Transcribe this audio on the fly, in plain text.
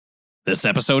This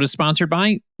episode is sponsored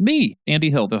by me,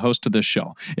 Andy Hill, the host of this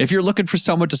show. If you're looking for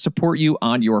someone to support you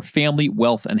on your family,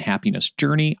 wealth, and happiness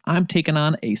journey, I'm taking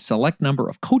on a select number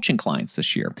of coaching clients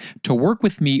this year to work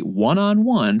with me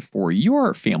one-on-one for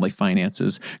your family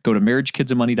finances. Go to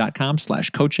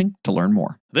marriagekidsandmoney.com/coaching to learn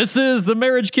more. This is the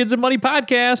Marriage, Kids, and Money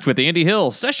podcast with Andy Hill,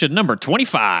 session number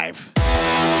 25.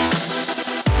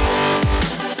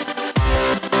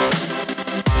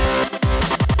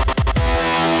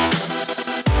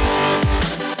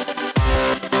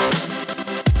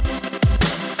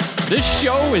 This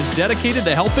show is dedicated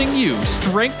to helping you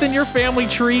strengthen your family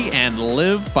tree and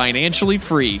live financially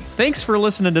free. Thanks for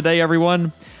listening today,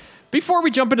 everyone. Before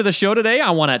we jump into the show today,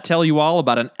 I want to tell you all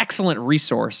about an excellent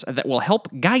resource that will help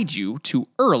guide you to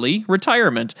early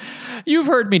retirement. You've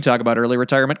heard me talk about early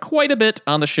retirement quite a bit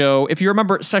on the show. If you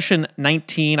remember session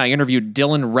 19, I interviewed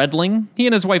Dylan Redling. He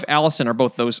and his wife Allison are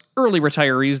both those early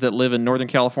retirees that live in Northern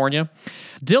California.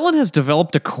 Dylan has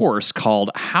developed a course called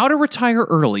How to Retire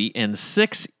Early in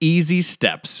 6 Easy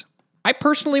Steps. I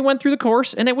personally went through the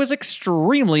course and it was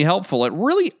extremely helpful. It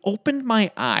really opened my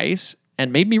eyes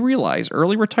and made me realize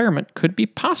early retirement could be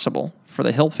possible for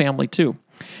the Hill family too.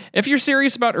 If you're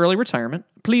serious about early retirement,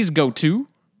 please go to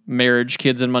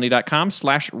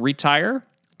marriagekidsandmoney.com/retire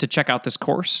to check out this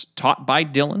course taught by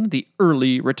Dylan, the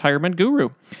early retirement guru.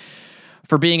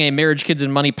 For being a Marriage, Kids,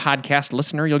 and Money podcast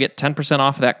listener, you'll get 10%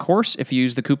 off of that course if you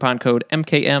use the coupon code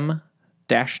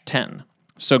MKM-10.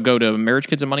 So go to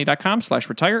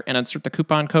marriagekidsandmoney.com/retire and insert the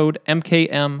coupon code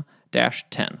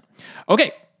MKM-10.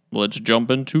 Okay, let's jump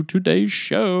into today's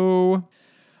show.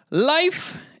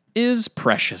 Life is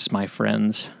precious, my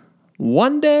friends.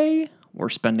 One day, we're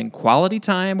spending quality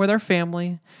time with our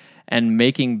family and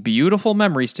making beautiful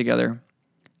memories together.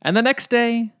 And the next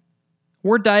day,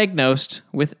 we're diagnosed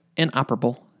with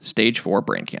inoperable stage 4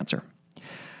 brain cancer.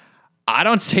 I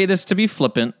don't say this to be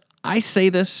flippant. I say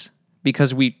this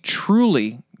because we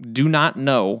truly do not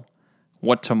know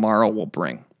what tomorrow will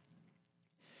bring.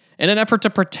 In an effort to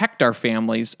protect our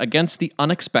families against the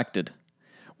unexpected,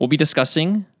 we'll be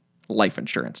discussing life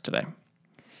insurance today.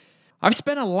 I've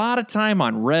spent a lot of time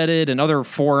on Reddit and other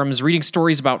forums reading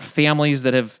stories about families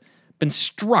that have been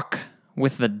struck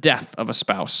with the death of a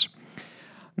spouse.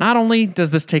 Not only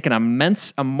does this take an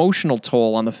immense emotional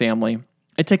toll on the family,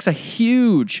 it takes a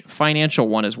huge financial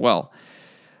one as well.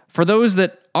 For those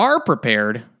that are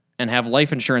prepared and have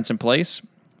life insurance in place,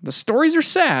 the stories are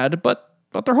sad, but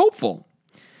they're hopeful.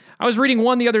 I was reading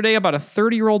one the other day about a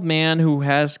 30-year-old man who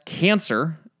has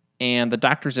cancer, and the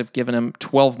doctors have given him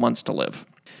 12 months to live.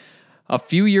 A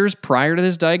few years prior to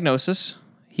his diagnosis,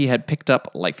 he had picked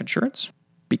up life insurance.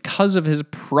 Because of his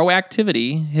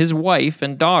proactivity, his wife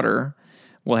and daughter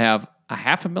will have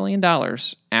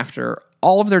 $500,000 after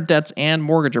all of their debts and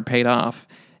mortgage are paid off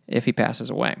if he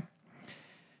passes away.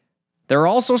 There are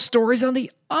also stories on the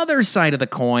other side of the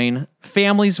coin,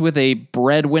 families with a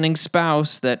breadwinning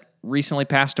spouse that recently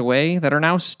passed away that are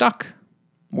now stuck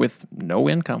with no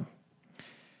income.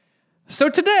 So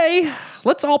today,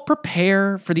 let's all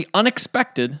prepare for the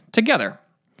unexpected together.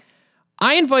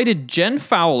 I invited Jen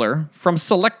Fowler from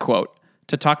SelectQuote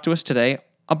to talk to us today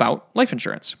about life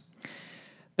insurance.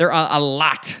 There are a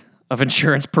lot of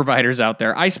insurance providers out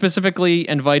there. I specifically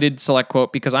invited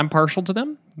SelectQuote because I'm partial to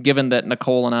them, given that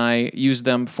Nicole and I used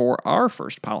them for our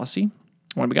first policy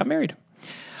when we got married.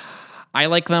 I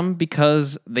like them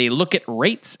because they look at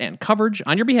rates and coverage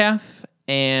on your behalf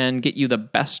and get you the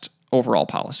best overall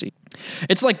policy.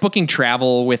 It's like booking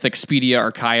travel with Expedia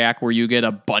or Kayak where you get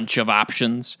a bunch of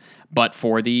options, but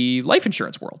for the life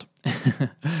insurance world.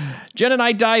 Jen and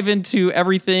I dive into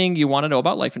everything you want to know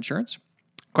about life insurance.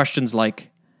 Questions like,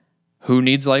 who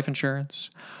needs life insurance?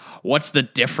 What's the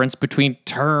difference between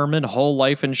term and whole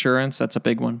life insurance? That's a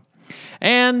big one.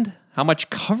 And how much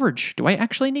coverage do I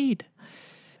actually need?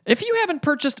 If you haven't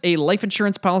purchased a life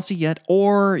insurance policy yet,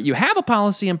 or you have a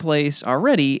policy in place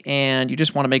already and you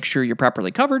just want to make sure you're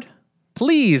properly covered,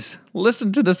 please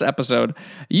listen to this episode.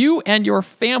 You and your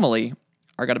family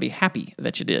are going to be happy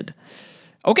that you did.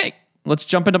 Okay, let's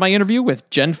jump into my interview with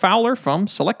Jen Fowler from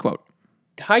SelectQuote.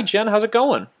 Hi, Jen. How's it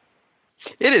going?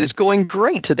 It is going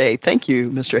great today. Thank you,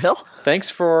 Mr. Hill.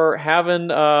 Thanks for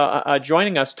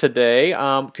joining us today.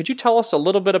 Could you tell us a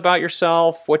little bit about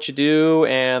yourself, what you do,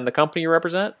 and the company you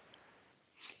represent?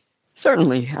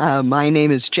 Certainly. My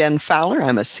name is Jen Fowler.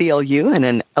 I'm a CLU and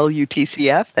an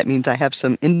LUTCF. That means I have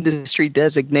some industry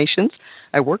designations.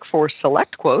 I work for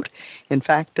SelectQuote. In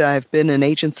fact, I've been an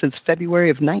agent since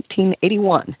February of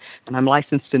 1981, and I'm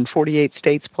licensed in 48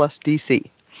 states plus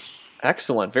D.C.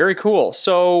 Excellent. Very cool.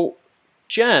 So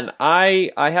Jen, I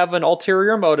have an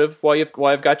ulterior motive while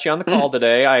I've got you on the call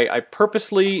today. I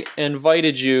purposely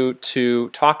invited you to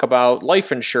talk about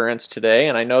life insurance today,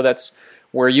 and I know that's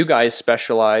where you guys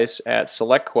specialize at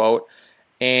SelectQuote.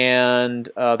 And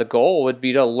the goal would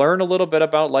be to learn a little bit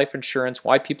about life insurance,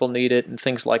 why people need it, and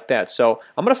things like that. So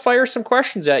I'm going to fire some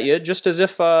questions at you, just as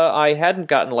if I hadn't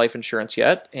gotten life insurance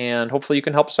yet, and hopefully you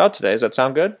can help us out today. Does that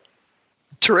sound good?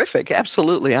 Terrific.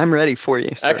 Absolutely. I'm ready for you,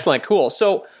 sir. Excellent. Cool.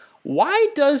 So why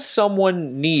does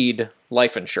someone need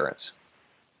life insurance?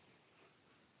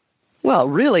 Well,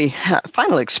 really,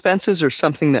 final expenses are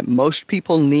something that most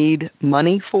people need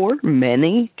money for.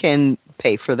 Many can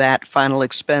pay for that final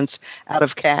expense out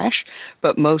of cash,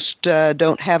 but most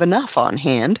don't have enough on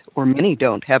hand, or many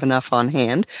don't have enough on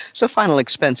hand. So final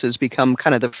expenses become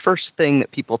kind of the first thing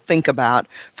that people think about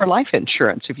for life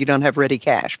insurance if you don't have ready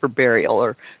cash for burial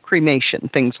or cremation,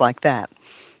 things like that.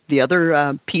 The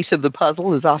other piece of the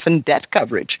puzzle is often debt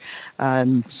coverage.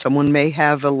 Someone may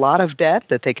have a lot of debt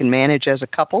that they can manage as a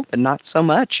couple, but not so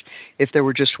much if there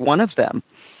were just one of them.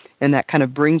 And that kind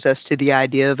of brings us to the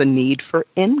idea of a need for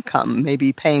income.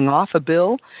 Maybe paying off a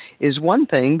bill is one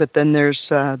thing, but then there's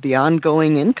the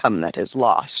ongoing income that is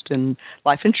lost, and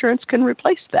life insurance can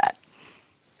replace that.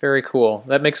 Very cool.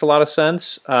 That makes a lot of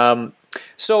sense.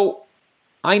 So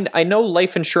I know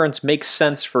life insurance makes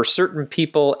sense for certain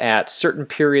people at certain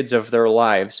periods of their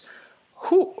lives.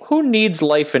 Who needs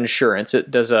life insurance?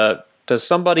 Does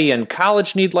somebody in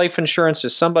college need life insurance?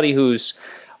 Does somebody who's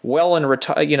well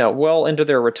into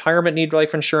their retirement need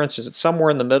life insurance? Is it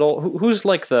somewhere in the middle? Who's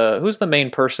the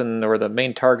main person or the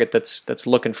main target that's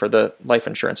looking for the life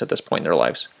insurance at this point in their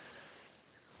lives?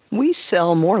 We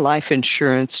sell more life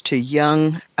insurance to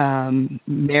young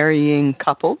marrying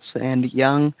couples and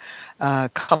young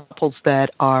couples that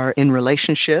are in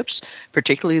relationships,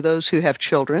 particularly those who have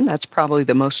children. That's probably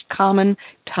the most common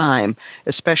time,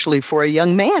 especially for a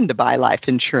young man to buy life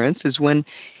insurance, is when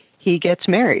he gets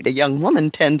married. A young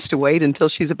woman tends to wait until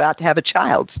she's about to have a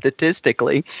child,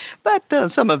 statistically, but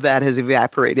some of that has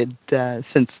evaporated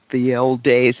since the old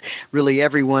days. Really,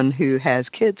 everyone who has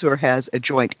kids or has a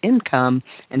joint income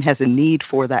and has a need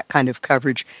for that kind of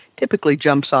coverage typically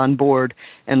jumps on board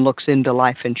and looks into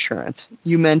life insurance.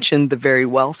 You mentioned the very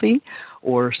wealthy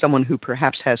or someone who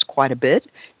perhaps has quite a bit.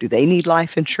 Do they need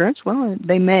life insurance? Well,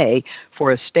 they may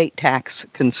for estate tax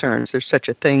concerns. There's such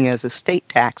a thing as estate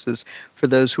taxes for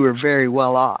those who are very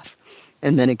well off.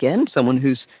 And then again, someone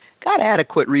who's got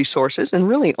adequate resources and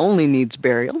really only needs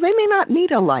burial, they may not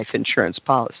need a life insurance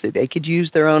policy. They could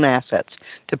use their own assets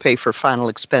to pay for final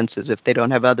expenses if they don't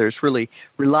have others really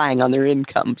relying on their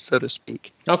income, so to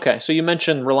speak. Okay, so you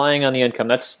mentioned relying on the income.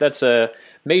 That's a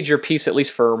major piece, at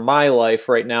least for my life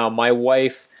right now. My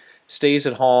wife stays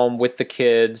at home with the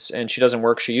kids, and she doesn't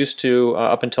work. She used to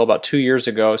up until about 2 years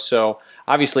ago. So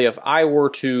obviously, if I were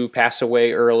to pass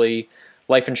away early,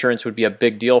 life insurance would be a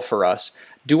big deal for us.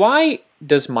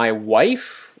 Does my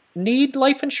wife need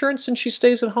life insurance since she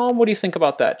stays at home? What do you think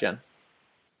about that, Jen?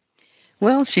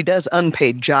 Well, she does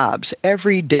unpaid jobs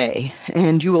every day,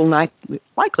 and you will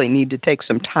likely need to take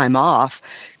some time off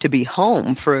to be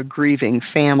home for a grieving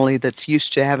family that's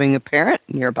used to having a parent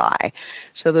nearby.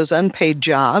 So those unpaid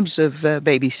jobs of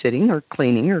babysitting or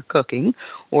cleaning or cooking,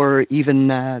 or even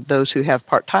those who have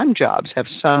part-time jobs have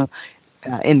some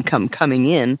income coming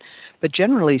in. But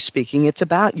generally speaking, it's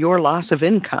about your loss of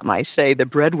income. I say the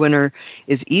breadwinner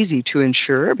is easy to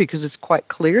insure because it's quite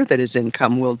clear that his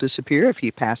income will disappear if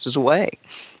he passes away.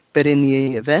 But in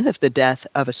the event of the death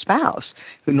of a spouse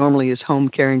who normally is home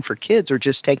caring for kids or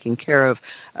just taking care of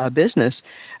business,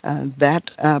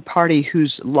 that party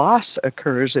whose loss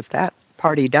occurs, if that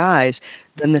party dies,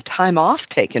 then the time off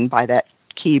taken by that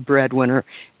key breadwinner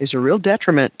is a real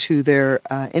detriment to their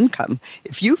income.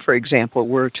 If you, for example,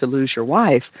 were to lose your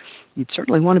wife, you'd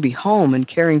certainly want to be home and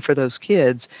caring for those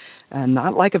kids,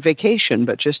 not like a vacation,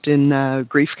 but just in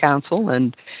grief counsel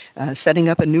and setting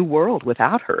up a new world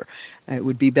without her. It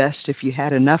would be best if you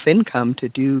had enough income to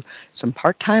do some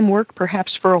part-time work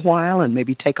perhaps for a while and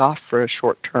maybe take off for a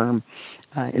short term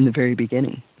in the very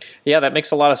beginning. Yeah, that makes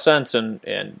a lot of sense.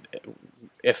 And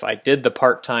if I did the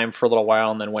part-time for a little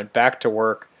while and then went back to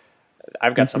work,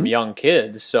 I've got some young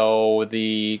kids, so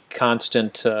the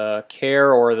constant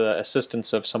care or the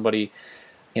assistance of somebody,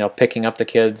 picking up the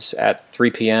kids at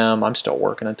 3 p.m., I'm still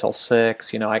working until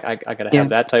 6. I got to have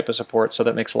that type of support, so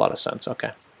that makes a lot of sense.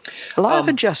 Okay. A lot of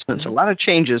adjustments, a lot of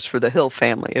changes for the Hill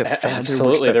family.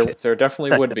 Absolutely, there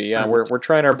definitely would be. Yeah, we're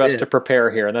trying our best to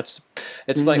prepare here, and it's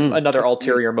like another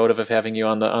ulterior motive of having you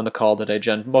on the call today,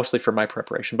 Jen. Mostly for my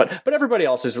preparation, but everybody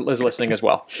else is listening as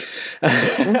well.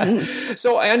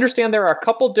 So I understand there are a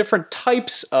couple different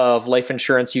types of life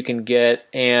insurance you can get,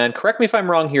 and correct me if I'm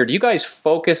wrong here. Do you guys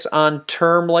focus on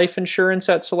term life insurance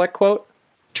at SelectQuote?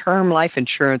 Term life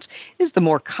insurance is the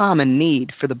more common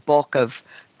need for the bulk of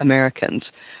Americans.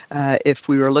 If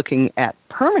we were looking at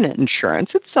permanent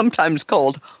insurance, it's sometimes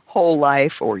called whole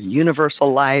life or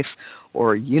universal life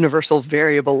or universal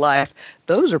variable life.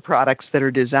 Those are products that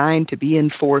are designed to be in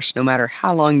force no matter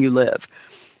how long you live.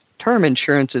 Term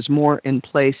insurance is more in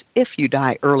place if you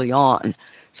die early on.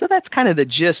 So that's kind of the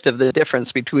gist of the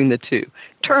difference between the two.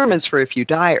 Term is for if you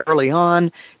die early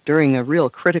on during a real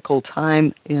critical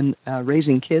time in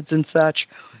raising kids and such.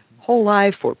 Whole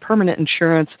life or permanent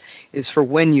insurance is for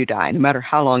when you die, no matter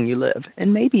how long you live,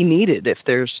 and may be needed if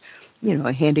there's,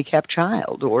 a handicapped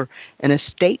child or an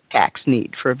estate tax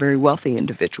need for a very wealthy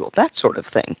individual, that sort of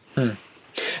thing. Yeah,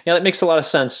 that makes a lot of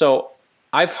sense. So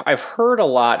I've heard a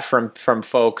lot from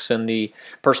folks in the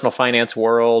personal finance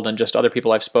world and just other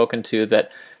people I've spoken to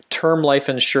that term life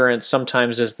insurance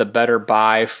sometimes is the better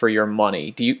buy for your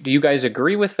money. Do you guys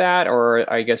agree with that,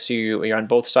 or I guess you're on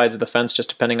both sides of the fence, just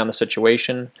depending on the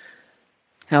situation?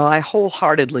 Now, I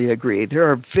wholeheartedly agree. There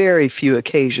are very few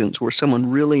occasions where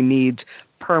someone really needs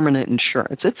permanent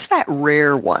insurance. It's that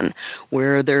rare one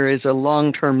where there is a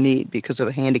long-term need because of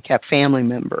a handicapped family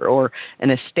member or an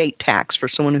estate tax for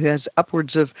someone who has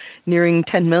upwards of nearing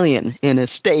 $10 million in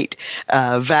estate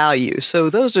value. So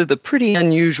those are the pretty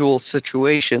unusual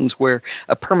situations where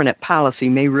a permanent policy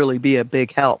may really be a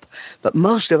big help. But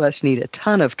most of us need a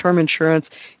ton of term insurance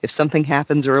if something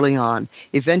happens early on.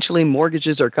 Eventually,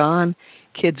 mortgages are gone,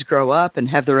 kids grow up and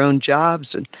have their own jobs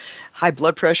and high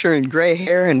blood pressure and gray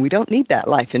hair, and we don't need that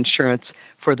life insurance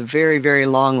for the very, very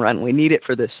long run. We need it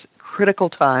for this critical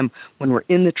time when we're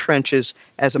in the trenches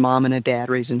as a mom and a dad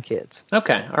raising kids.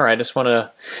 Okay, all right.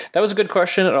 That was a good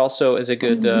question. It also is a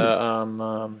good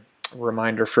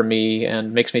reminder for me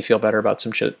and makes me feel better about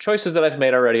some choices that I've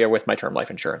made already with my term life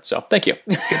insurance. So thank you.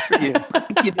 Good for you. I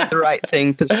think you did the right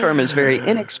thing because term is very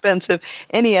inexpensive.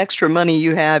 Any extra money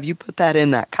you have, you put that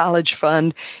in that college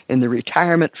fund, in the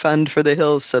retirement fund for the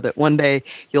Hills, so that one day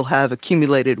you'll have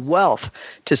accumulated wealth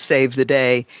to save the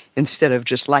day instead of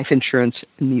just life insurance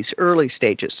in these early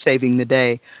stages, saving the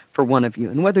day for one of you.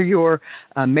 And whether you're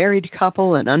a married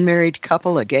couple, an unmarried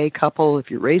couple, a gay couple, if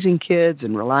you're raising kids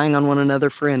and relying on one another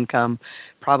for income,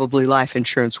 probably life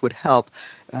insurance would help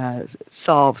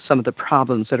solve some of the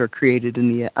problems that are created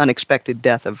in the unexpected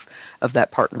death of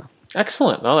that partner.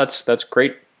 Excellent. Well, that's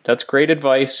great. That's great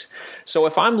advice. So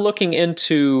if I'm looking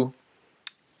into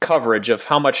coverage of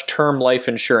how much term life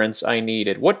insurance I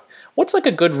needed, what's like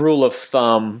a good rule of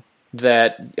thumb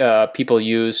that people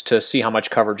use to see how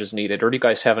much coverage is needed? Or do you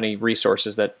guys have any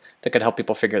resources that could help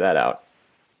people figure that out?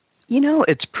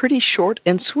 It's pretty short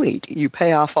and sweet. You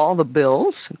pay off all the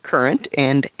bills, current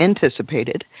and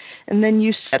anticipated, and then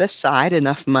you set aside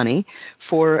enough money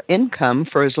for income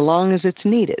for as long as it's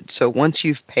needed. So once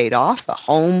you've paid off a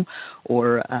home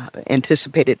or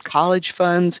anticipated college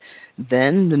funds,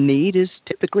 then the need is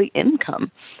typically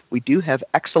income. We do have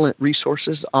excellent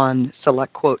resources on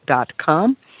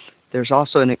SelectQuote.com. There's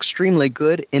also an extremely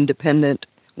good independent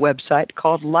website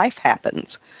called Life Happens.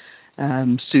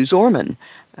 Suze Orman,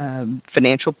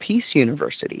 Financial Peace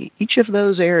University. Each of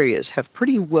those areas have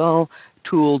pretty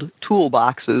well-tooled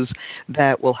toolboxes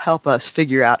that will help us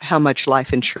figure out how much life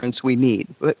insurance we need.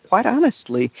 But quite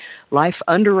honestly, life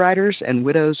underwriters and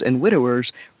widows and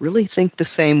widowers really think the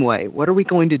same way. What are we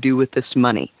going to do with this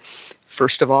money?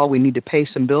 First of all, we need to pay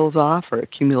some bills off or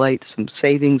accumulate some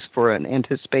savings for an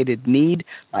anticipated need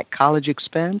like college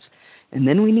expense. And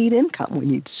then we need income. We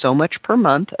need so much per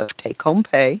month of take-home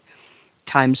pay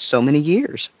times so many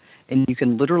years. And you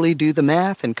can literally do the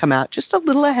math and come out just a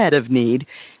little ahead of need.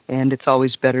 And it's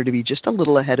always better to be just a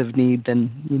little ahead of need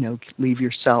than, leave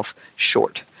yourself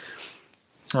short.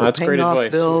 Oh, that's great advice. Paying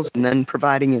off bills and then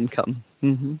providing income.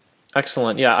 Mm-hmm.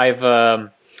 Excellent. Yeah,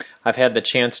 I've had the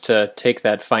chance to take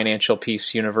that Financial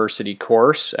Peace University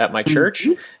course at my church,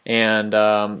 and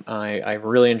I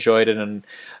really enjoyed it. And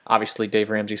obviously, Dave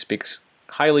Ramsey speaks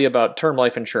highly about term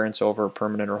life insurance over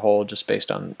permanent or whole, just based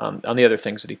on the other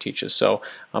things that he teaches. So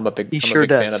I'm a big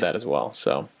fan of that as well.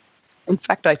 So, in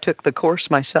fact, I took the course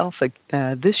myself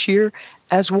this year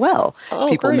as well.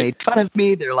 People great. made fun of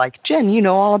me. They're like, Jen, you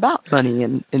know all about money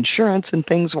and insurance and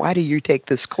things. Why do you take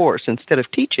this course instead of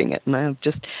teaching it? And I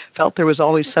just felt there was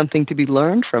always something to be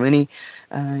learned from any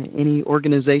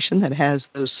organization that has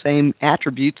those same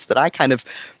attributes that I kind of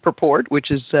purport,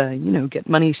 which is, get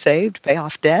money saved, pay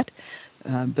off debt,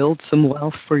 build some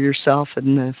wealth for yourself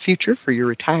in the future for your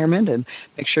retirement, and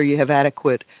make sure you have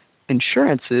adequate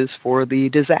insurances for the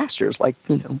disasters like,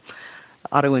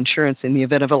 auto insurance in the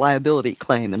event of a liability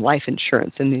claim and life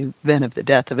insurance in the event of the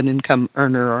death of an income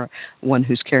earner or one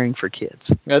who's caring for kids.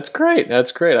 That's great.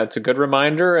 That's a good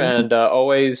reminder, and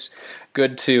always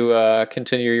good to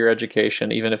continue your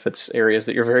education, even if it's areas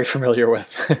that you're very familiar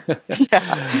with.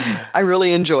 Yeah, I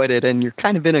really enjoyed it, and you're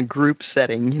kind of in a group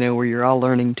setting, where you're all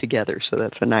learning together, so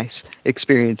that's a nice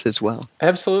experience as well.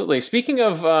 Absolutely. Speaking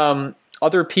of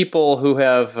other people who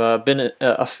have been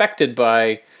affected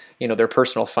by their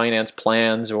personal finance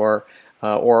plans or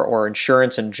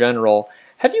insurance in general,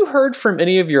 have you heard from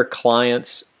any of your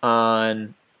clients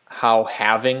on how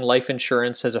having life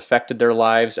insurance has affected their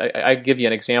lives? I give you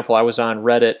an example. I was on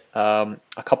Reddit a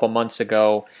couple months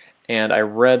ago, and I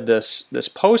read this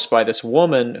post by this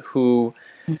woman who,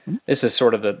 this is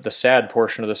sort of the sad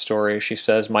portion of the story. She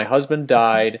says, "My husband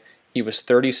died. He was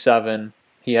 37.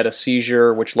 He had a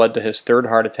seizure, which led to his third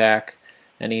heart attack,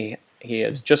 and he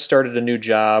has just started a new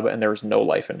job, and there was no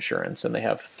life insurance. And they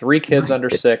have 3 kids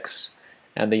under 6,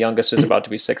 and the youngest is about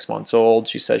to be 6 months old.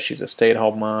 She says she's a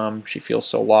stay-at-home mom. She feels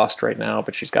so lost right now,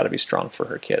 but she's got to be strong for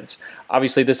her kids."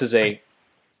 Obviously, this is a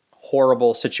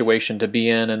horrible situation to be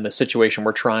in, and the situation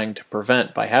we're trying to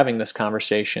prevent by having this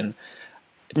conversation.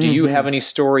 Do you have any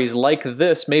stories like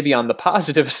this, maybe on the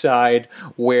positive side,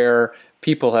 where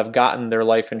people have gotten their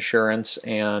life insurance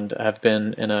and have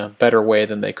been in a better way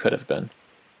than they could have been?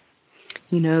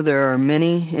 There are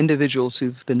many individuals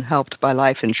who've been helped by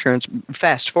life insurance.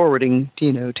 Fast forwarding,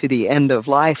 to the end of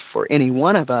life for any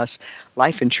one of us,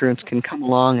 life insurance can come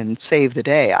along and save the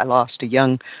day. I lost a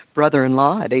young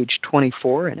brother-in-law at age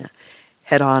 24 in a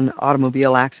head-on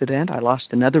automobile accident. I lost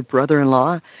another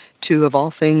brother-in-law to, of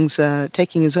all things,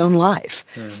 taking his own life.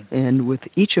 And with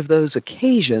each of those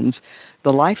occasions,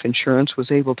 the life insurance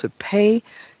was able to pay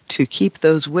to keep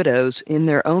those widows in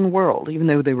their own world, even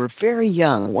though they were very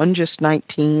young. One just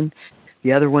 19,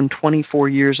 the other one 24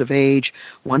 years of age.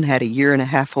 One had a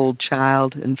 1.5-year-old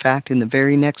child, in fact, in the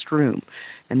very next room.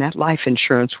 And that life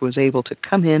insurance was able to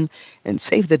come in and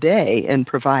save the day and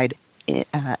provide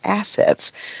assets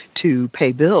to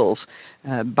pay bills,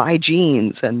 buy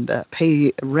jeans, and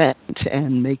pay rent,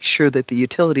 and make sure that the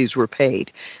utilities were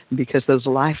paid, because those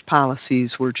life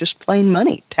policies were just plain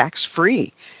money,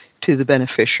 tax-free to the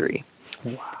beneficiary.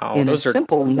 Wow. In a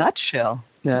simple nutshell,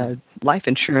 life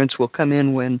insurance will come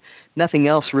in when nothing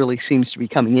else really seems to be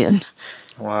coming in.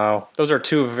 Wow. Those are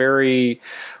 2 very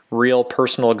real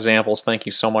personal examples. Thank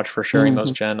you so much for sharing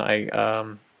those, Jen.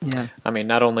 I mean,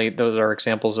 not only those are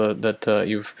examples that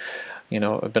you've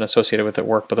been associated with at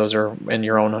work, but those are in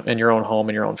your own home,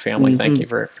 in your own family. Thank you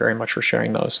very, very much for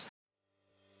sharing those.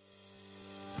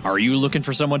 Are you looking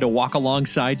for someone to walk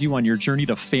alongside you on your journey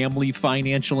to family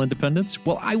financial independence?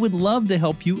 Well, I would love to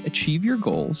help you achieve your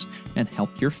goals and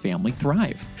help your family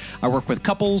thrive. I work with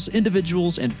couples,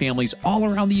 individuals, and families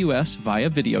all around the U.S. via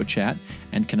video chat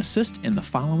and can assist in the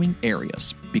following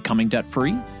areas: becoming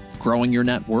debt-free, growing your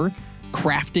net worth,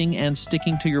 crafting and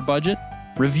sticking to your budget,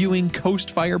 reviewing Coast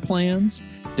Fire plans,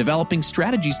 developing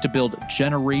strategies to build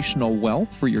generational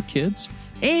wealth for your kids,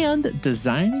 and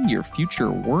designing your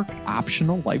future work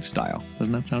optional lifestyle.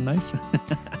 Doesn't that sound nice?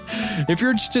 If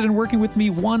you're interested in working with me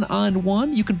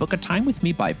one-on-one, you can book a time with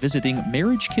me by visiting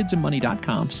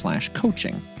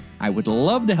marriagekidsandmoney.com/coaching. I would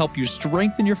love to help you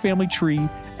strengthen your family tree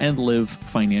and live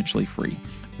financially free.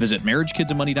 Visit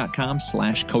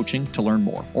marriagekidsandmoney.com/coaching to learn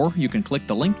more, or you can click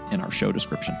the link in our show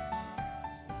description.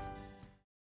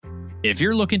 If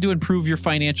you're looking to improve your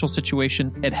financial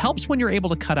situation, it helps when you're able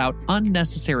to cut out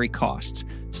unnecessary costs.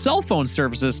 Cell phone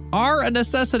services are a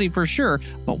necessity for sure,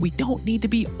 but we don't need to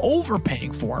be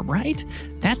overpaying for them, right?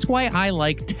 That's why I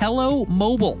like Tello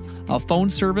Mobile, a phone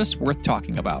service worth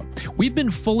talking about. We've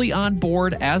been fully on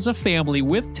board as a family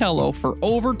with Tello for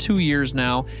over 2 years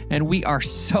now, and we are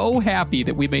so happy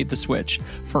that we made the switch.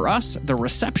 For us, the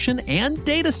reception and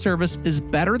data service is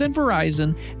better than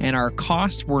Verizon, and our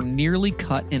costs were nearly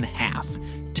cut in half.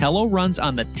 Tello runs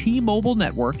on the T-Mobile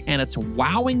network, and it's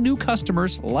wowing new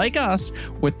customers like us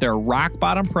with their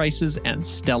rock-bottom prices and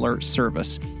stellar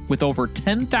service. With over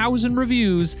 10,000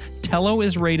 reviews, Tello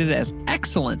is rated as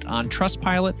excellent on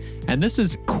Trustpilot, and this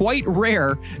is quite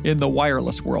rare in the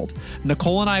wireless world.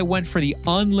 Nicole and I went for the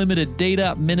unlimited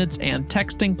data, minutes, and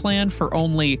texting plan for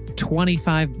only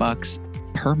 $25.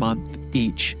 per month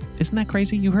each. Isn't that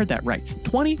crazy? You heard that right.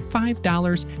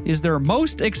 $25 is their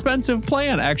most expensive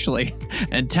plan, actually.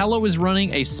 And Tello is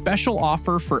running a special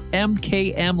offer for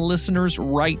MKM listeners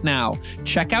right now.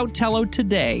 Check out Tello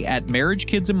today at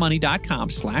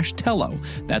marriagekidsandmoney.com/Tello.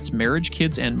 That's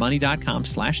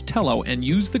marriagekidsandmoney.com/Tello and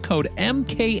use the code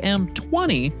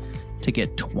MKM20 to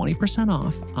get 20%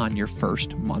 off on your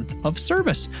first month of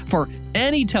service for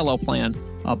any Tello plan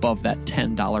above that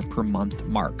 $10 per month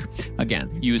mark. Again,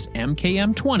 use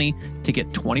MKM20 to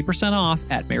get 20% off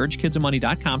at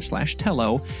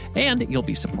marriagekidsandmoney.com/Tello, and you'll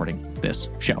be supporting this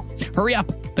show. Hurry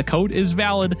up. The code is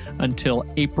valid until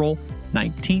April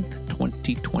 19th,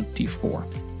 2024.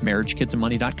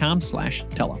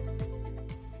 marriagekidsandmoney.com/Tello.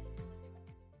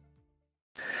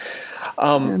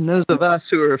 And those of us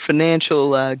who are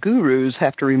financial gurus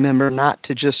have to remember not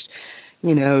to just,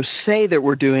 say that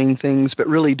we're doing things, but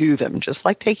really do them. Just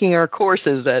like taking our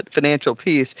courses at Financial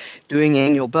Peace, doing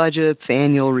annual budgets,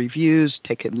 annual reviews,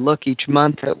 take a look each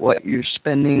month at what you're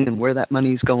spending and where that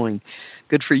money's going.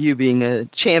 Good for you being a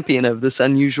champion of this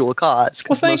unusual cause.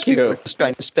 Well, thank you. People are just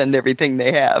trying to spend everything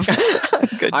they have.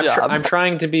 Good job. I'm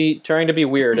trying to be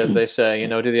weird, as they say.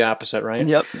 Do the opposite, right?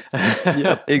 Yep.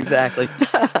 Yep. Exactly.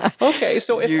 Okay,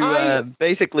 so if you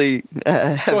basically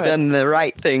have done the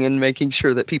right thing in making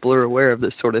sure that people are aware of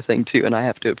this sort of thing too, and I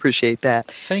have to appreciate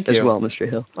that as well, Mr.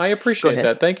 Hill. I appreciate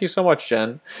that. Thank you so much,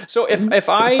 Jen. So if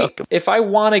I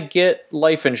want to get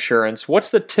life insurance, what's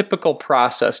the typical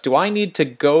process? Do I need to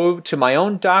go to my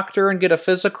own doctor and get a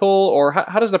physical, or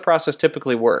how does the process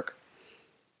typically work?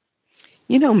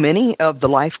 Many of the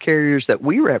life carriers that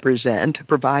we represent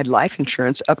provide life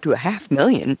insurance up to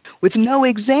 $500,000 with no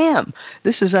exam.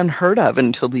 This is unheard of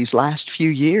until these last few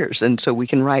years, and so we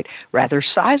can write rather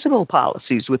sizable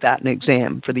policies without an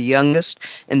exam for the youngest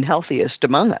and healthiest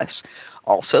among us.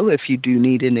 Also, if you do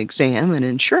need an exam, an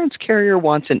insurance carrier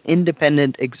wants an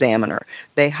independent examiner.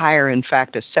 They hire, in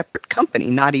fact, a separate company,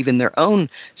 not even their own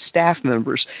staff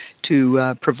members,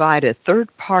 to provide a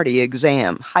third-party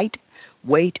exam, height,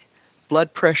 weight,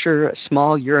 blood pressure, a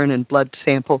small urine and blood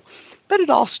sample. But it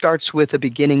all starts with a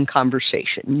beginning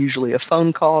conversation, usually a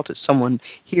phone call to someone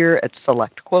here at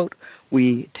Select Quote.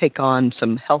 We take on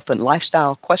some health and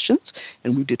lifestyle questions,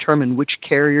 and we determine which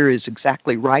carrier is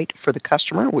exactly right for the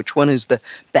customer, which one is the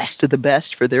best of the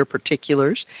best for their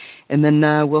particulars. And then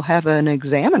we'll have an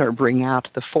examiner bring out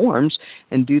the forms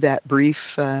and do that brief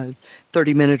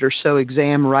 30-minute or so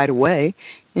exam right away.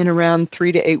 In around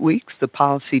 3 to 8 weeks, the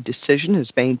policy decision is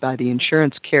made by the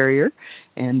insurance carrier,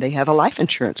 and they have a life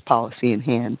insurance policy in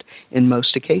hand in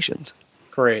most occasions.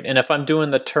 Great. And if I'm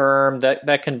doing the term,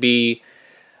 that can be,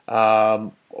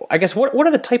 I guess, what are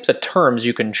the types of terms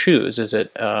you can choose? Is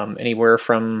it anywhere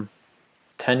from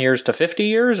 10 years to 50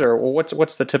 years, or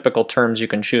what's the typical terms you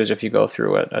can choose if you go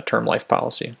through a term life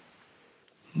policy?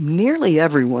 Nearly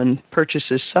everyone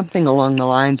purchases something along the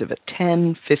lines of a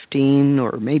 10, 15,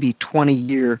 or maybe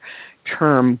 20-year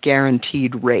term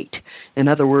guaranteed rate. In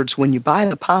other words, when you buy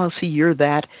the policy, you're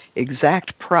that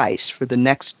exact price for the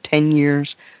next 10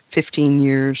 years, 15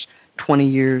 years, 20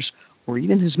 years, or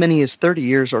even as many as 30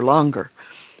 years or longer.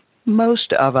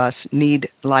 Most of us need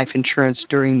life insurance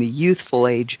during the youthful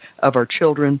age of our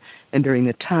children and during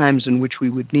the times in which we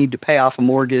would need to pay off a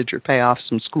mortgage or pay off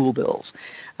some school bills.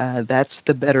 That's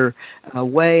the better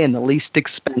way and the least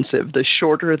expensive. The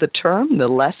shorter the term, the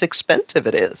less expensive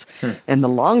it is. And the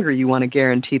longer you want to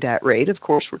guarantee that rate, of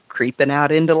course, we're creeping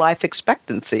out into life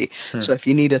expectancy. So if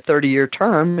you need a 30-year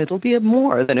term, it'll be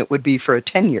more than it would be for a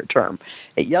 10-year term.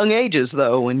 At young ages,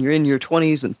 though, when you're in your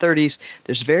 20s and 30s,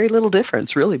 there's very little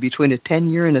difference, really, between a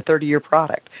 10-year and a 30-year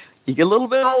product. You get a little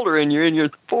bit older and you're in your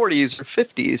 40s or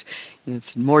 50s, it's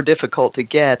more difficult to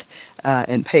get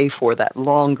and pay for that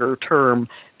longer term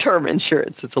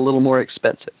insurance. It's a little more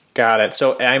expensive. Got it.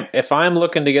 So if I'm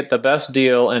looking to get the best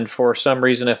deal, and for some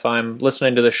reason, if I'm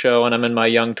listening to the show and I'm in my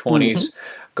young 20s,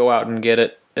 go out and get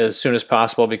it as soon as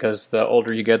possible, because the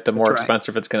older you get, the more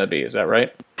expensive it's going to be. Is that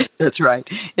right? That's right.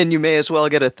 And you may as well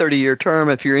get a 30-year term.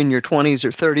 If you're in your 20s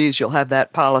or 30s, you'll have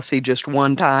that policy just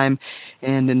one time.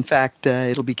 And in fact,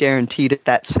 it'll be guaranteed at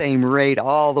that same rate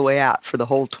all the way out for the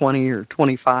whole 20 or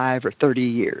 25 or 30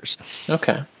 years.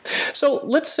 Okay. So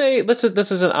let's say, this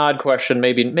is an odd question,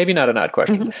 maybe not an odd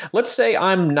question. Let's say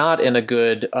I'm not in a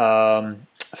good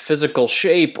physical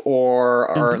shape,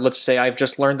 or let's say I've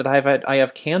just learned that I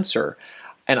have cancer,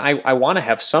 and I want to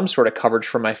have some sort of coverage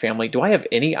for my family. Do I have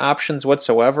any options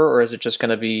whatsoever, or is it just going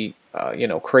to be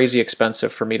crazy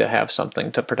expensive for me to have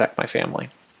something to protect my family?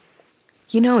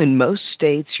 In most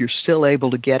states, you're still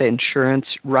able to get insurance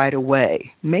right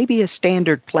away. Maybe a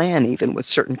standard plan, even with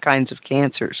certain kinds of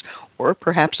cancers, or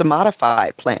perhaps a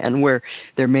modified plan where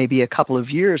there may be a couple of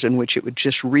years in which it would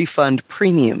just refund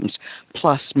premiums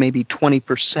plus maybe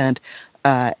 20%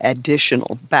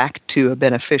 additional back to a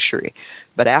beneficiary.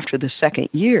 But after the second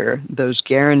year, those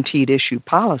guaranteed issue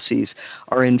policies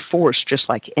are enforced just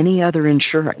like any other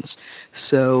insurance.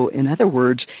 So, in other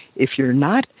words, if you're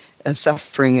not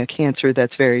suffering a cancer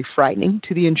that's very frightening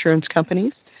to the insurance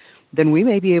companies, then we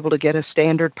may be able to get a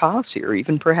standard policy or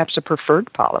even perhaps a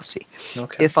preferred policy.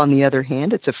 Okay. If, on the other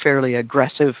hand, it's a fairly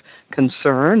aggressive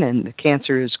concern and the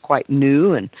cancer is quite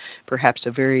new and perhaps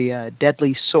a very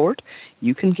deadly sort,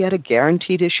 you can get a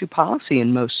guaranteed issue policy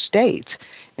in most states,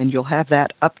 and you'll have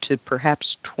that up to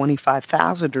perhaps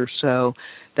 $25,000 or so.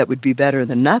 That would be better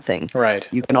than nothing. Right.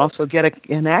 You can also get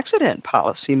an accident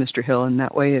policy, Mr. Hill, and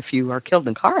that way if you are killed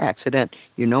in a car accident,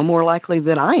 you're no more likely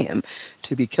than I am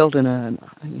to be killed in an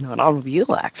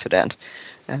automobile accident.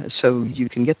 So you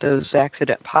can get those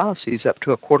accident policies up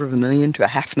to $250,000 to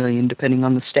 $500,000, depending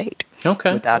on the state.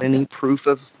 Okay. Without any proof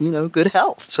of, good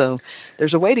health. So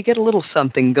there's a way to get a little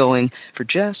something going for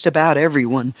just about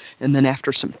everyone. And then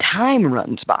after some time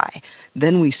runs by,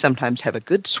 then we sometimes have a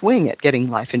good swing at getting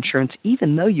life insurance,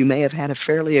 even though you may have had a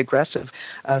fairly aggressive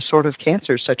sort of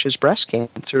cancer, such as breast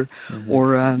cancer,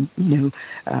 or, a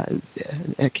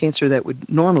cancer that would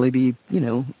normally be,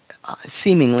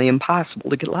 seemingly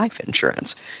impossible to get life insurance.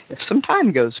 If some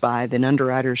time goes by, then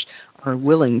underwriters are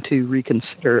willing to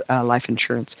reconsider life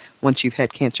insurance once you've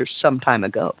had cancer some time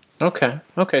ago. Okay.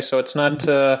 So it's not.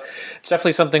 It's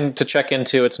definitely something to check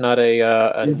into. It's not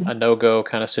a no-go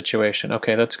kind of situation.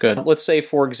 Okay, that's good. Let's say,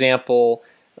 for example,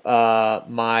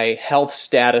 my health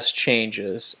status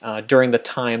changes during the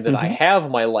time that I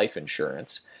have my life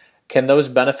insurance. Can those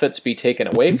benefits be taken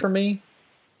away from me?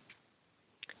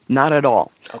 Not at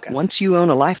all. Okay. Once you own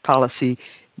a life policy,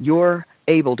 you're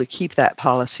able to keep that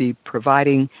policy,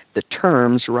 providing the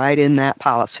terms right in that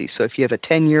policy. So if you have a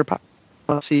 10-year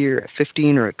policy or a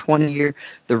 15 or a 20-year,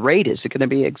 the rate is going to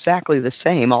be exactly the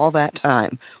same all that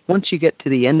time. Once you get to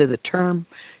the end of the term,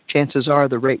 chances are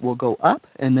the rate will go up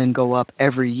and then go up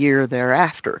every year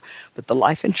thereafter. But the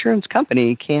life insurance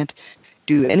company can't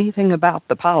do anything about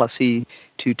the policy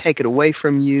to take it away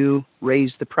from you,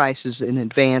 raise the prices in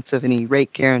advance of any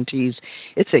rate guarantees.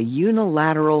 It's a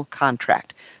unilateral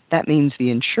contract. That means the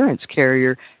insurance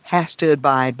carrier has to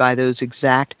abide by those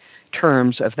exact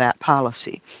terms of that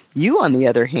policy. You, on the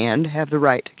other hand, have the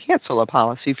right to cancel a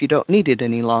policy if you don't need it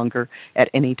any longer at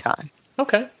any time.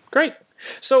 Okay, great.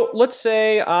 So let's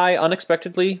say I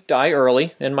unexpectedly die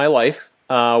early in my life.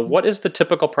 What is the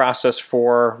typical process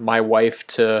for my wife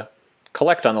to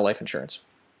collect on the life insurance?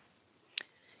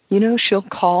 She'll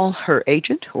call her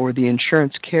agent or the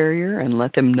insurance carrier and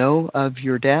let them know of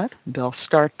your death. They'll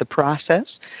start the process.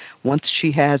 Once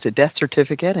she has a death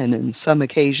certificate, and in some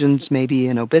occasions maybe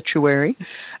an obituary,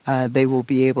 they will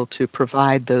be able to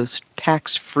provide those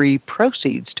tax-free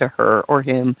proceeds to her or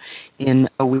him in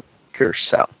a week or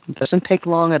so. It doesn't take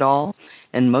long at all,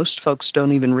 and most folks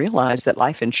don't even realize that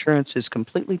life insurance is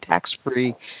completely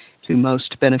tax-free to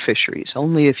most beneficiaries.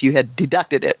 Only if you had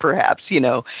deducted it, perhaps,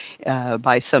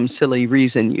 by some silly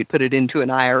reason, you'd put it into an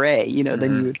IRA,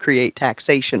 then you would create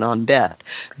taxation on death.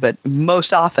 But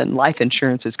most often, life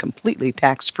insurance is completely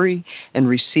tax-free and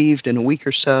received in a week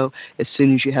or so as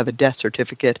soon as you have a death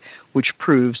certificate, which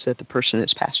proves that the person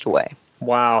has passed away.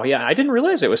 Wow. Yeah, I didn't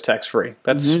realize it was tax-free.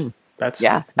 That's new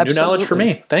knowledge for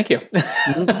me. Thank you.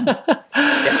 It's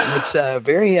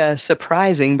very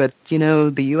surprising, but,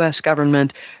 the U.S.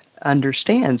 government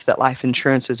understands that life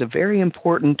insurance is a very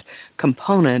important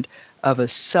component of a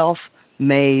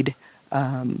self-made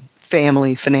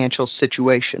family financial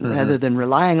situation. Rather than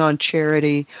relying on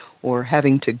charity or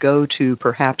having to go to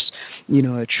perhaps,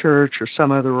 a church or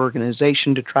some other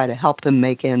organization to try to help them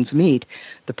make ends meet,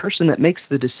 the person that makes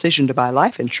the decision to buy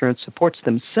life insurance supports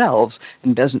themselves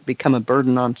and doesn't become a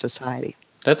burden on society.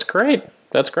 That's great.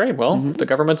 Well, the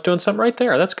government's doing something right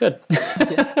there. That's good.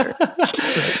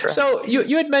 So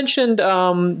you had mentioned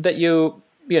that you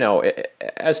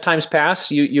as times pass,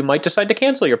 you might decide to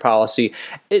cancel your policy.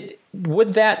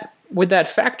 Would that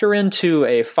factor into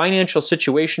a financial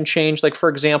situation change? Like, for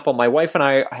example, my wife and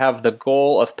I have the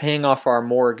goal of paying off our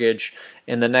mortgage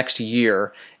in the next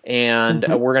year, and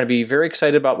we're going to be very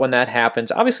excited about when that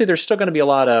happens. Obviously, there's still going to be a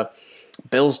lot of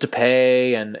bills to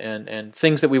pay and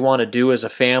things that we want to do as a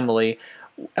family.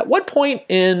 At what point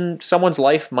in someone's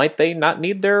life might they not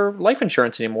need their life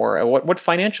insurance anymore? What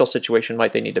financial situation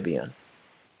might they need to be in?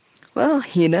 Well,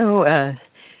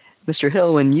 Mr.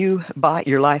 Hill, when you bought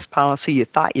your life policy, you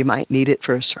thought you might need it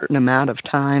for a certain amount of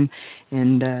time.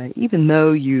 And even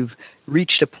though you've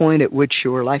reached a point at which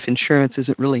your life insurance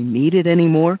isn't really needed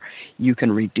anymore, you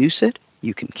can reduce it,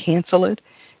 you can cancel it,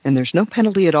 and there's no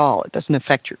penalty at all. It doesn't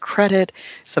affect your credit.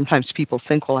 Sometimes people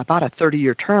think, well, I bought a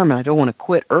 30-year term and I don't want to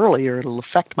quit early or it'll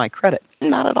affect my credit.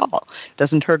 Not at all. It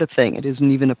doesn't hurt a thing. It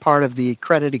isn't even a part of the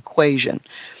credit equation.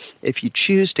 If you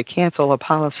choose to cancel a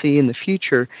policy in the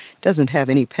future, it doesn't have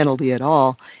any penalty at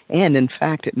all. And in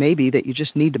fact, it may be that you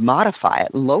just need to modify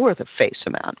it and lower the face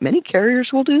amount. Many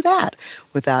carriers will do that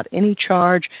without any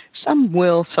charge. Some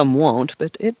will, some won't,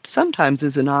 but it sometimes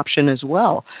is an option as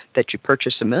well that you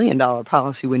purchase $1 million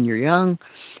policy when you're young.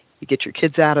 You get your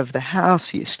kids out of the house,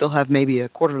 you still have maybe a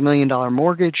 $250,000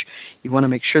 mortgage. You want to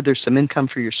make sure there's some income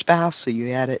for your spouse, so you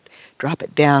drop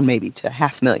it down maybe to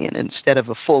 $500,000 instead of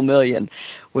a full $1 million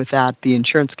without the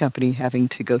insurance company having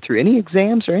to go through any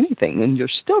exams or anything. And you're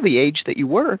still the age that you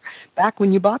were back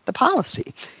when you bought the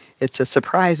policy. It's a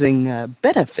surprising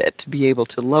benefit to be able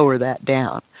to lower that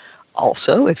down.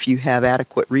 Also, if you have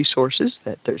adequate resources,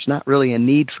 that there's not really a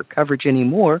need for coverage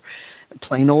anymore,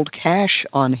 plain old cash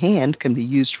on hand can be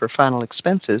used for final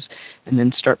expenses, and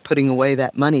then start putting away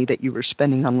that money that you were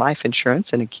spending on life insurance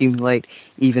and accumulate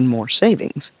even more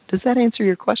savings. Does that answer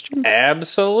your question?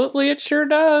 Absolutely, it sure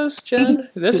does, Jen.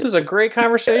 This is a great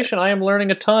conversation. I am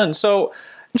learning a ton. So,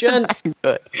 Jen,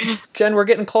 we're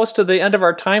getting close to the end of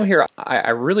our time here.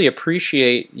 I really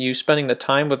appreciate you spending the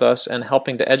time with us and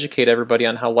helping to educate everybody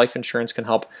on how life insurance can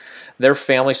help their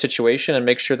family situation and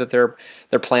make sure that they're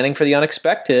planning for the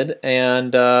unexpected.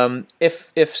 And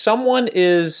if someone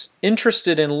is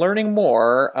interested in learning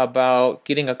more about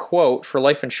getting a quote for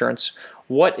life insurance,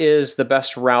 what is the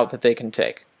best route that they can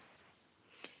take?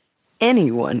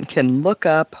 Anyone can look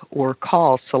up or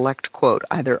call SelectQuote,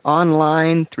 either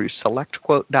online through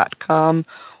selectquote.com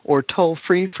or toll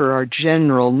free for our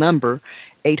general number,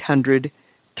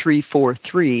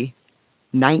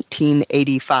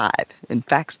 800-343-1985. In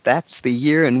fact, that's the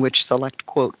year in which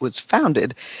SelectQuote was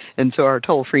founded, and so our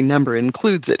toll-free number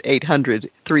includes it,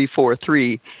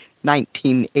 800-343-1985,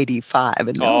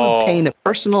 and they'll obtain a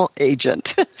personal agent.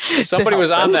 Somebody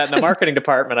was on that in the marketing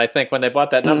department, I think, when they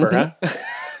bought that number, huh?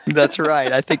 That's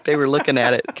right. I think they were looking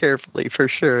at it carefully for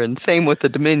sure. And same with the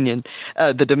domain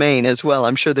as well.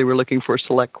 I'm sure they were looking for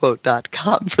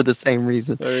selectquote.com for the same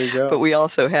reason. There you go. But we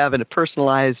also have a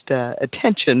personalized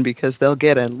attention because they'll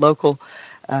get a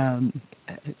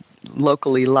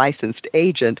locally licensed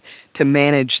agent to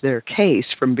manage their case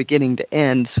from beginning to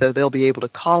end. So they'll be able to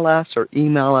call us or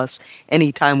email us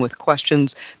anytime with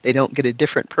questions. They don't get a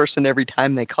different person every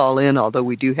time they call in, although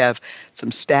we do have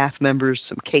some staff members,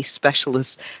 some case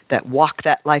specialists that walk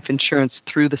that life insurance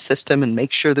through the system and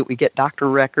make sure that we get doctor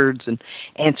records and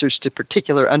answers to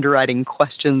particular underwriting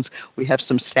questions. We have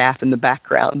some staff in the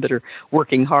background that are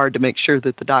working hard to make sure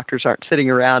that the doctors aren't sitting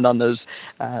around on those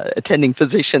attending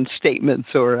physician statements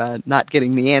or not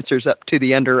getting the answers up to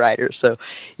the underwriter. So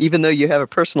even though you have a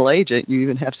personal agent, you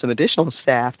even have some additional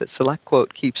staff that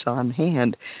SelectQuote keeps on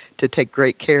hand to take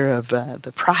great care of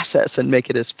the process and make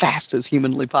it as fast as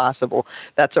humanly possible.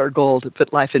 That's our goal, to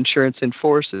put life insurance in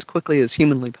force as quickly as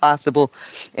humanly possible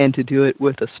and to do it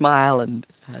with a smile and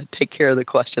take care of the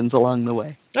questions along the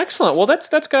way. Excellent. Well,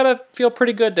 that's got to feel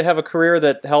pretty good to have a career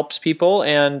that helps people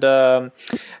and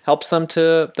helps them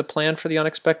to plan for the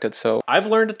unexpected. So I've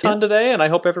learned a ton today, and I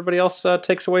hope everybody else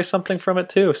takes away something from it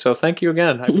too. So thank you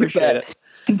again. I appreciate it.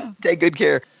 Take good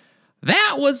care.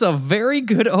 That was a very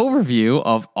good overview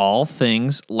of all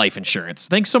things life insurance.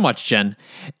 Thanks so much, Jen.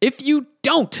 If you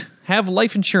don't have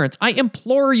life insurance, I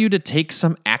implore you to take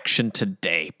some action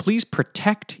today. Please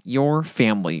protect your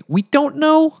family. We don't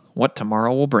know what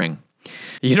tomorrow will bring.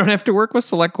 You don't have to work with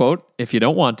SelectQuote if you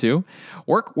don't want to.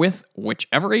 Work with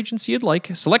whichever agency you'd like.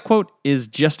 SelectQuote is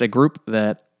just a group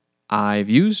that I've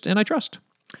used and I trust.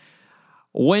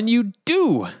 When you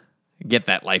do get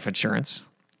that life insurance,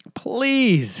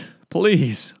 please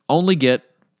only get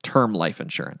term life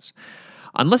insurance.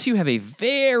 Unless you have a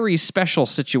very special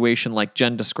situation like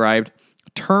Jen described,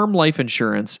 term life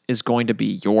insurance is going to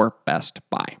be your best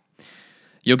buy.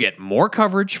 You'll get more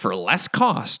coverage for less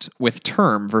cost with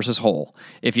term versus whole.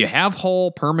 If you have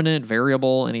whole, permanent,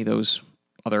 variable, any of those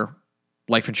other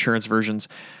life insurance versions,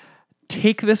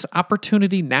 take this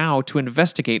opportunity now to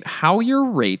investigate how your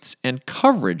rates and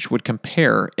coverage would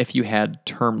compare if you had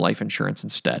term life insurance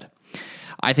instead.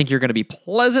 I think you're going to be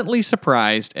pleasantly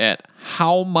surprised at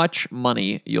how much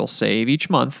money you'll save each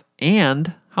month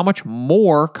and how much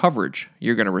more coverage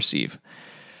you're going to receive.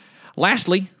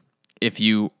 Lastly, if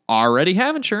you already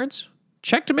have insurance,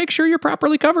 check to make sure you're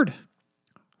properly covered.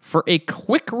 For a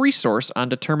quick resource on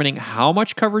determining how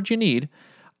much coverage you need,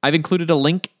 I've included a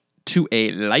link to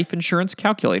a life insurance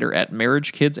calculator at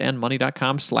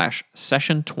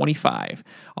marriagekidsandmoney.com/session25.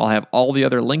 I'll have all the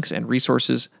other links and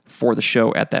resources for the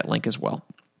show at that link as well.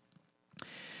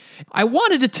 I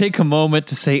wanted to take a moment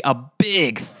to say a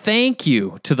big thank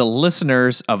you to the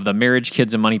listeners of the Marriage,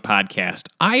 Kids, and Money podcast.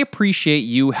 I appreciate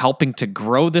you helping to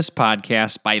grow this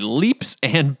podcast by leaps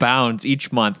and bounds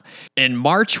each month. In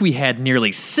March, we had nearly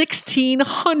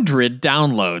 1,600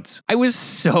 downloads. I was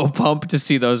so pumped to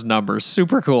see those numbers.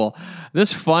 Super cool.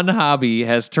 This fun hobby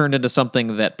has turned into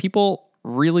something that people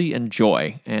really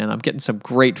enjoy, and I'm getting some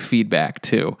great feedback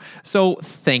too. So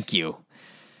thank you.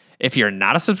 If you're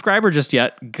not a subscriber just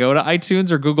yet, go to iTunes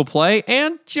or Google Play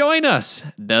and join us.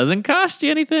 Doesn't cost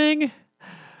you anything.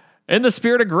 In the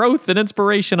spirit of growth and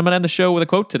inspiration, I'm going to end the show with a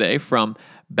quote today from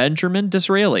Benjamin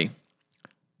Disraeli.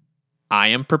 I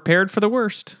am prepared for the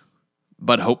worst,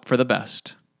 but hope for the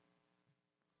best.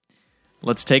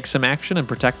 Let's take some action and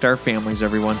protect our families,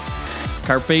 everyone.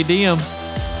 Carpe diem.